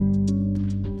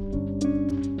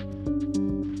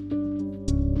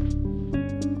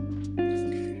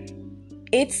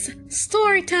It's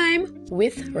story time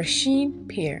with Rasheen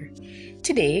Peer.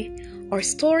 Today, our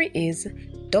story is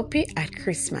Duppy at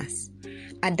Christmas,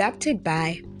 adapted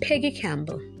by Peggy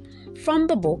Campbell, from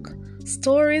the book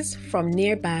Stories from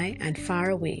Nearby and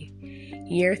Far Away,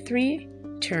 Year 3,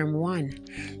 Term 1.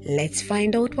 Let's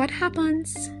find out what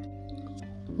happens.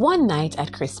 One night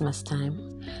at Christmas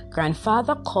time,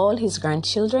 Grandfather called his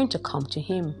grandchildren to come to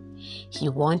him. He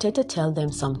wanted to tell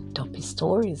them some Duppy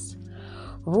stories.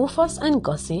 Rufus and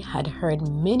Gussie had heard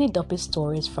many Duppy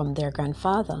stories from their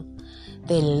grandfather.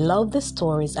 They loved the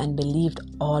stories and believed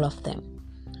all of them.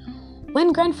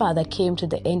 When Grandfather came to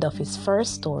the end of his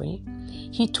first story,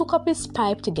 he took up his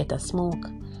pipe to get a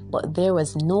smoke, but there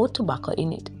was no tobacco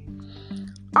in it.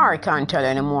 "I can't tell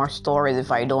any more stories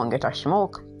if I don't get a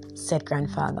smoke," said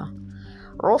Grandfather.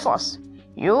 "Rufus,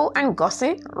 you and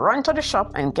Gussie run to the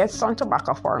shop and get some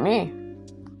tobacco for me."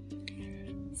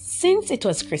 Since it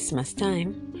was Christmas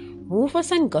time, Rufus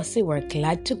and Gussie were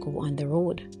glad to go on the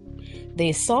road.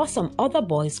 They saw some other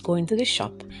boys going to the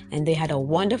shop and they had a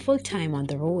wonderful time on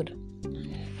the road.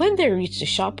 When they reached the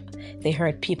shop, they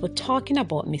heard people talking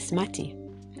about Miss Mattie.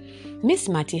 Miss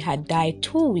Mattie had died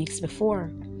 2 weeks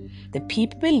before. The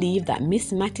people believed that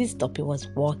Miss Mattie's Duppy was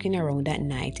walking around at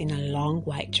night in a long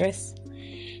white dress.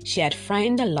 She had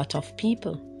frightened a lot of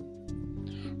people.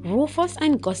 Rufus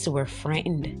and Gussie were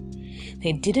frightened.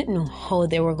 They didn't know how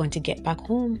they were going to get back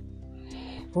home.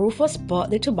 Rufus bought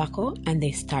the tobacco and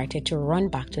they started to run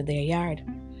back to their yard.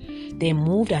 They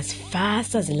moved as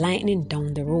fast as lightning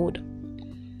down the road.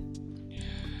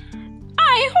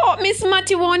 "I hope Miss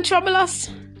Mattie won't trouble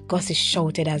us," Gussie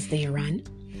shouted as they ran.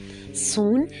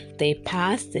 Soon they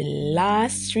passed the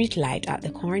last street light at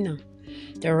the corner.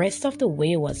 The rest of the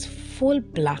way was full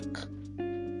black.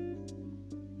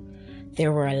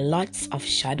 There were lots of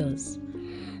shadows.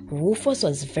 Rufus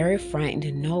was very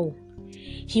frightened now.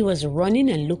 He was running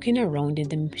and looking around in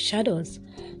the shadows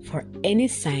for any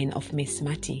sign of Miss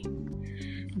Mattie.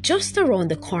 Just around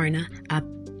the corner, a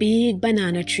big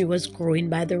banana tree was growing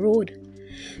by the road.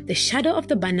 The shadow of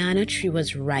the banana tree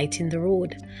was right in the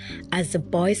road. As the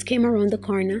boys came around the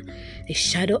corner, the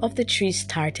shadow of the tree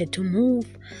started to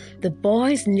move. The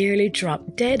boys nearly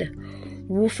dropped dead.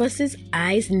 Rufus's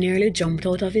eyes nearly jumped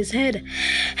out of his head.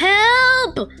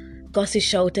 "Help!" Gussie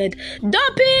shouted.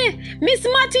 "Duppy! Miss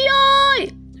Mattie, oi!"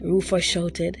 Rufus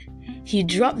shouted. He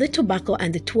dropped the tobacco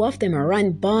and the two of them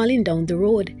ran bawling down the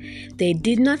road. They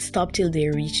did not stop till they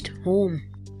reached home.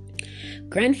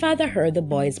 Grandfather heard the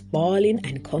boys bawling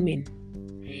and coming.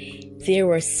 They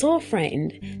were so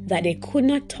frightened that they could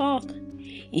not talk.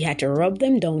 He had to rub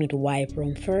them down with wipe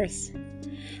rum first.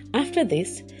 After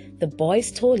this, the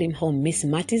boys told him how Miss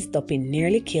Mattie's Duppy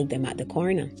nearly killed them at the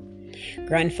corner.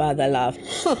 Grandfather laughed.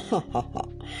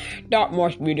 "That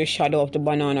must be the shadow of the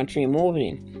banana tree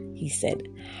moving," he said.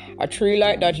 "A tree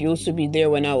like that used to be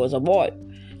there when I was a boy,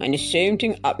 and the same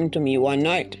thing happened to me one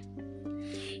night."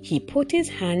 He put his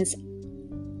hands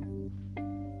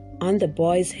on the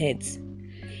boys' heads.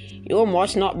 "You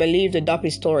must not believe the Duppy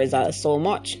stories so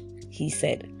much," he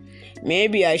said.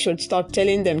 "Maybe I should stop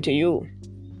telling them to you."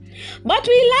 "But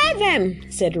we like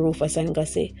them," said Rufus and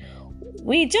Gussie.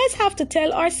 "We just have to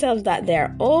tell ourselves that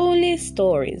they're only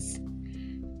stories."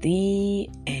 The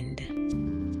end.